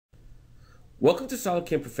Welcome to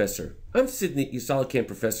SolidCAM Professor. I'm Sydney, your SolidCAM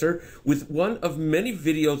Professor, with one of many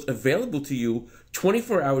videos available to you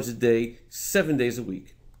 24 hours a day, 7 days a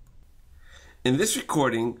week. In this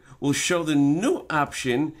recording, we'll show the new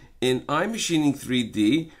option in iMachining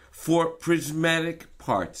 3D for prismatic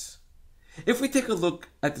parts. If we take a look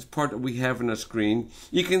at this part that we have on our screen,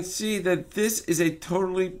 you can see that this is a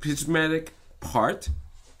totally prismatic part,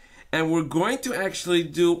 and we're going to actually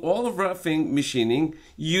do all the roughing machining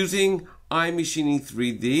using iMachining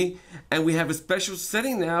 3D, and we have a special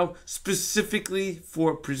setting now specifically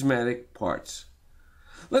for prismatic parts.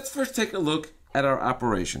 Let's first take a look at our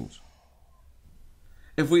operations.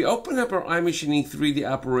 If we open up our iMachining 3D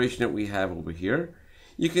operation that we have over here,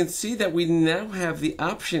 you can see that we now have the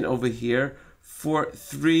option over here for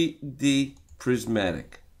 3D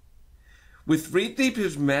prismatic. With 3D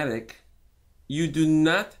prismatic, you do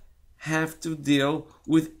not have to deal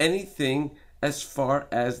with anything as far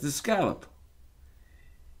as the scallop.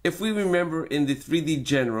 If we remember in the 3D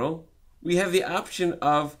general, we have the option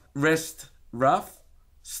of rest rough,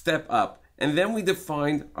 step up, and then we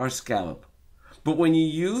defined our scallop. But when you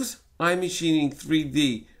use iMachining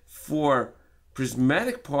 3D for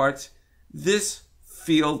prismatic parts, this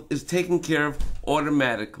field is taken care of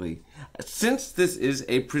automatically, since this is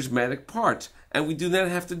a prismatic part and we do not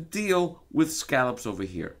have to deal with scallops over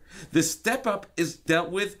here. The step up is dealt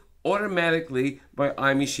with automatically by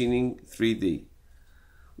iMachining 3D.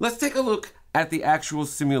 Let's take a look at the actual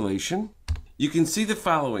simulation. You can see the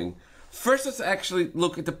following. First, let's actually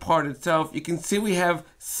look at the part itself. You can see we have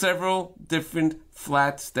several different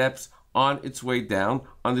flat steps on its way down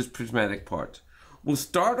on this prismatic part. We'll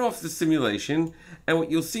start off the simulation, and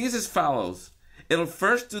what you'll see is as follows. It'll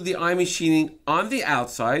first do the iMachining on the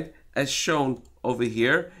outside, as shown over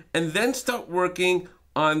here, and then start working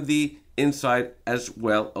on the inside as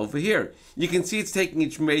well over here. You can see it's taking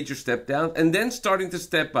each major step down and then starting to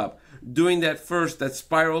step up, doing that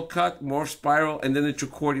spiral cut, more spiral, and then the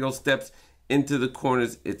tricordial steps into the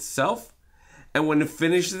corners itself. And when it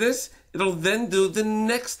finishes this, it'll then do the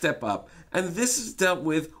next step up, and this is dealt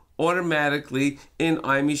with automatically in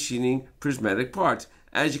iMachining prismatic parts.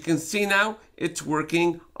 As you can see now, it's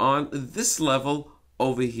working on this level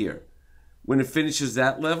over here. When it finishes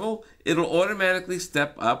that level, it'll automatically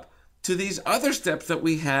step up to these other steps that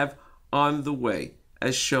we have on the way,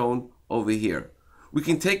 as shown over here. We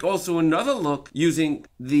can take also another look using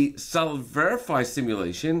the Solid Verify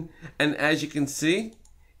simulation, and as you can see,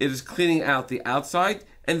 it is cleaning out the outside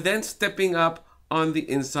and then stepping up on the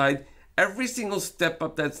inside, every single step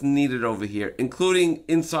up that's needed over here, including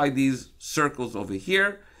inside these circles over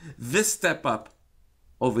here, this step up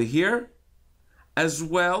over here, as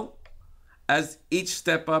well as each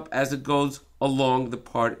step up as it goes along the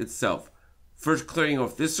part itself. First clearing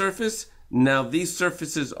off this surface, now these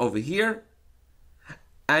surfaces over here,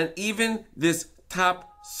 and even this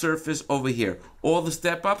top surface over here. All the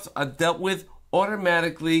step ups are dealt with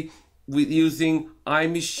automatically with using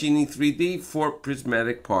iMachining 3D for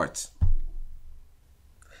prismatic parts.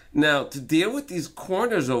 Now, to deal with these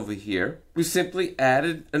corners over here, we simply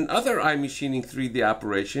added another iMachining 3D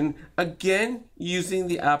operation, again using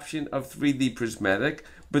the option of 3D prismatic,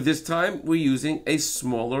 but this time we're using a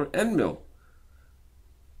smaller end mill.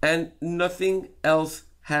 And nothing else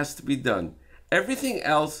has to be done. Everything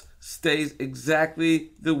else stays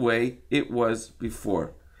exactly the way it was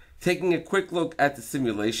before. Taking a quick look at the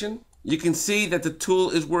simulation, you can see that the tool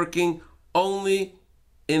is working only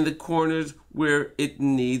in the corners where it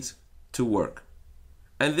needs to work.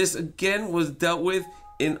 And this again was dealt with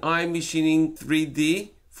in iMachining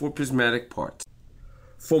 3D for prismatic parts.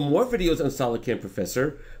 For more videos on SolidCAM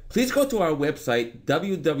Professor, please go to our website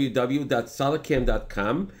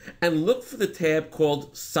www.solidcam.com and look for the tab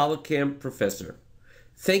called SolidCAM Professor.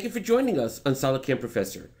 Thank you for joining us on SolidCAM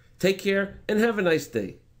Professor. Take care and have a nice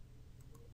day.